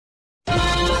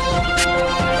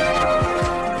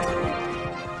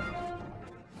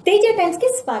Teja times కి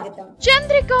స్వాగతం.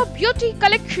 Chandrika beauty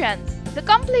collections, the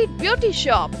complete beauty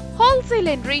shop, wholesale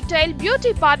and retail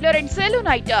beauty parlor and salon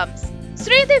items.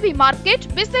 Sridevi market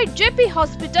beside JP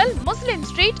hospital, Muslim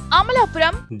street,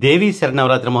 Amalapuram. దేవి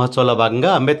శరన్నవరాత్రి మహోత్సవంలో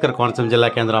భాగంగా అంబేద్కర్ కోనసీమ జిల్లా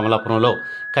కేంద్రం అమలాపురంలో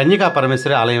కన్యకా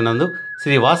పరమేశ్వరి ఆలయం నందు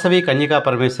శ్రీ వాసవి కన్యకా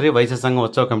పరమేశ్వరి వైశ్య సంఘం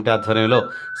ఉత్సవ కమిటీ ఆధ్వర్యంలో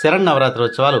శరన్నవరాత్రి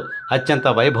ఉత్సవాలు అత్యంత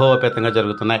వైభవోపేతంగా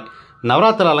జరుగుతున్నాయి.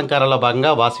 నవరాత్రుల అలంకారాల్లో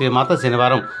భాగంగా వాసవి మాత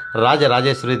శనివారం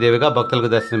రాజరాజేశ్వరి దేవిగా భక్తులకు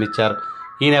దర్శనమిచ్చారు.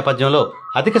 ఈ నేపథ్యంలో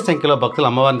అధిక సంఖ్యలో భక్తులు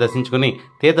అమ్మవారిని దర్శించుకుని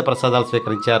తీర్థ ప్రసాదాలు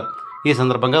స్వీకరించారు. ఈ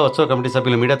సందర్భంగా ఉత్సవ కమిటీ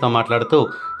సభ్యులు మీడియాతో మాట్లాడుతూ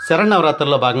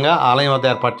శరన్నవరాత్రుల్లో భాగంగా ఆలయం వద్ద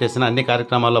ఏర్పాటు చేసిన అన్ని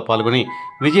కార్యక్రమాల్లో పాల్గొని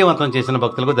విజయవంతం చేసిన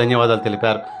భక్తులకు ధన్యవాదాలు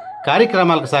తెలిపారు.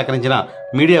 కార్యక్రమాలకు సహకరించిన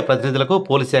మీడియా ప్రతినిధులకు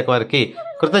పోలీస్ శాఖ వారికి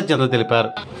కృతజ్ఞతలు తెలిపారు.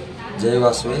 జై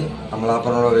వాసవి.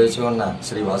 అమలాపురంలో వేచి ఉన్న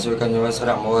శ్రీ వాసవి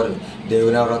కన్యకేశ్వరి అమ్మవారు దేవి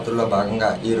నవరాత్రుల్లో భాగంగా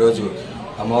ఈరోజు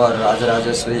అమ్మవారు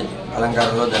రాజరాజేశ్వరి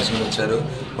అలంకారంలో దర్శనమిచ్చారు.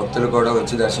 భక్తులు కూడా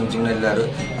వచ్చి దర్శించుకుని వెళ్ళారు.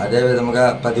 అదేవిధంగా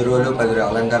 10 రోజులు 10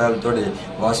 అలంకారాలతో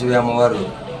వాసవి అమ్మవారు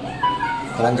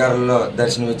అలంకారంలో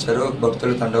దర్శనమిచ్చారు.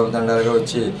 భక్తులు తండోపతండాలుగా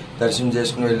వచ్చి దర్శనం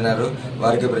చేసుకుని వెళ్ళినారు.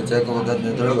 వారికి ప్రత్యేక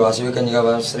కృతజ్ఞతలు వాసవి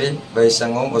కన్యకేశ్వరి వైశ్య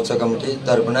సంఘం ఉత్సవ కమిటీ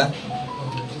తరపున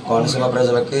కోనసీమ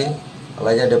ప్రజలకి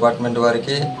అలాగే డిపార్ట్మెంట్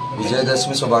వారికి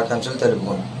విజయదశమి శుభాకాంక్షలు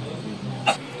తెలుపుకుంటున్నాం.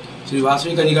 శ్రీ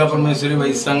వాసవి కన్యకా పరమేశ్వరి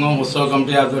వైశ్య సంఘం ఉత్సవ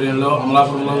కమిటీ ఆధ్వర్యంలో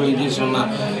అమలాపురంలో వేయించేసి ఉన్న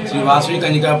శ్రీ వాసవి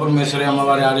కన్యకా పరమేశ్వరి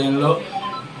అమ్మవారి ఆలయంలో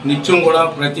నిత్యం కూడా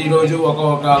ప్రతిరోజు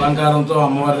ఒక అలంకారంతో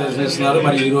అమ్మవారి దర్శనమిస్తున్నారు.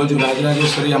 మరి ఈరోజు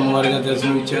రాజరాజేశ్వరి అమ్మవారిగా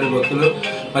దర్శనం ఇచ్చారు భక్తులు.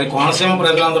 మరి కోనసీమ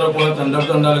ప్రజలందరూ కూడా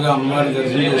తండోపతండాలుగా అమ్మవారిని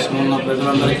దర్శనం చేసుకున్న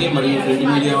ప్రజలందరికీ మరియు ప్రింట్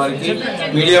మీడియా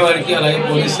వారికి అలాగే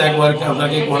పోలీస్ శాఖ వారికి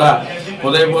అందరికీ కూడా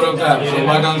హృదయపూర్వక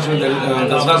శుభాకాంక్షలు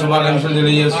దసరా శుభాకాంక్షలు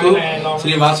తెలియజేస్తూ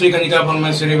శ్రీ వాసవి కన్యకా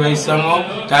పరమేశ్వరి వైశ్య సంఘం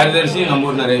కార్యదర్శి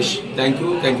నంబూరు నరేష్. Thank you.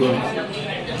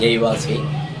 జై వాసవి.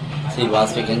 శ్రీ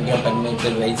వాసవి కన్యకా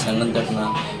పరమేశ్వరి వైశ్య సంఘం తరఫున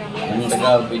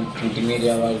ముందుగా ప్రింట్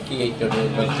మీడియా వారికి ఇక్కడ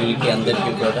భక్తులకి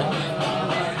అందరికీ కూడా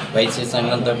వైశ్య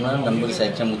సంఘం తరఫున నంబూరు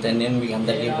సత్యమూర్తి నేను మీకు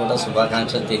అందరికీ కూడా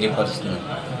శుభాకాంక్షలు తెలియపరుస్తున్నాను.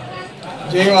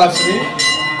 జై వాసవి.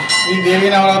 ఈ దేవీ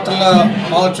నవరాత్రుల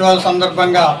మహోత్సవాల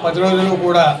సందర్భంగా 10 రోజులు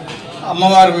కూడా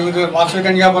అమ్మవారు వాసవి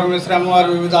కన్యకా పరమేశ్వరి అమ్మవారు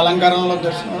వివిధ అలంకారంలో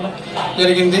దర్శనం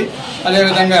జరిగింది.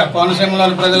 అదేవిధంగా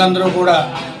కోనసీమలోని ప్రజలందరూ కూడా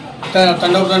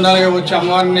తండోపతండాలుగా వచ్చి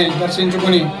అమ్మవారిని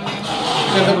దర్శించుకుని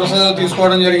తీర్థ ప్రసాదాలు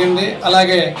తీసుకోవడం జరిగింది.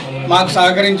 అలాగే మాకు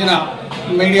సహకరించిన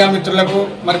మీడియా మిత్రులకు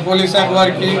మరి పోలీస్ శాఖ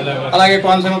వారికి అలాగే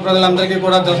కోనసీమ ప్రజలందరికీ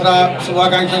కూడా దసరా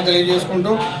శుభాకాంక్షలు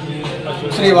తెలియజేసుకుంటూ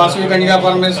శ్రీ వాసవి కన్యకా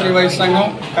పరమేశ్వరి వైశ్య సంఘం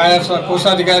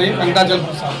కోశాధికారి వెంకటాచల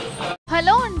ప్రసాద్.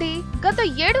 హలో అండి. గత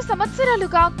 7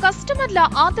 సంవత్సరాలుగా కస్టమర్ల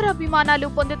ఆదరాభిమానాలు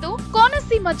పొందుతూ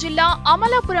కోనసీమ జిల్లా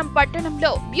అమలాపురం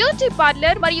పట్టణంలో బ్యూటీ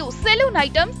పార్లర్ మరియు సెలూన్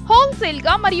ఐటమ్స్ హోల్సేల్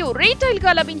గా మరియు రీటైల్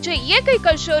గా లభించే ఏకైక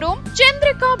షోరూమ్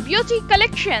చంద్రిక బ్యూటీ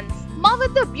కలెక్షన్స్. మా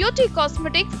వద్ద beauty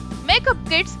cosmetics, makeup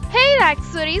kits, hair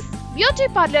accessories, beauty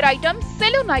parlour items,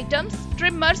 salon items,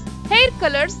 trimmers, hair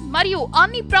colours మరియు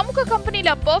అన్ని ప్రముఖ కంపెనీల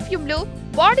పర్ఫ్యూమ్లు,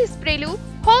 బాడీ స్ప్రేలు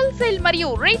హోల్సేల్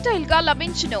మరియు రీటైల్ గా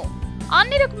లభించును.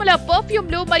 అన్ని రకముల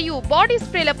పర్ఫ్యూమ్లు మరియు బాడీ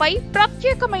స్ప్రేలపై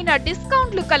ప్రత్యేకమైన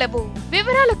డిస్కౌంట్లు కలవు.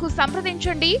 వివరాలకు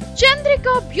సంప్రదించండి. Chandrika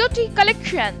beauty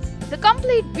collections, the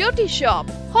complete beauty shop,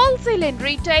 wholesale and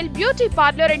retail beauty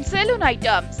parlour and salon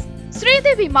items.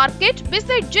 Sridevi market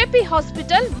beside JP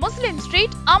hospital, Muslim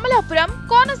street, Amalapuram,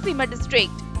 Konaseema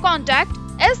district. Contact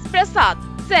S Prasad.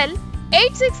 Cell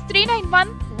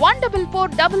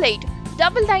 8639114488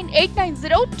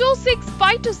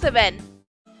 9989026527.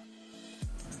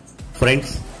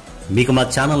 Friends, మీకు మా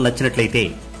ఛానల్ నచ్చినట్లయితే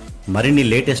మరిన్ని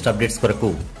లేటెస్ట్ అప్డేట్స్ కొరకు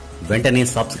వెంటనే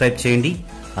సబ్స్క్రైబ్ చేయండి.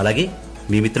 అలాగే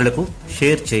మీ మిత్రులకు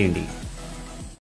షేర్ చేయండి.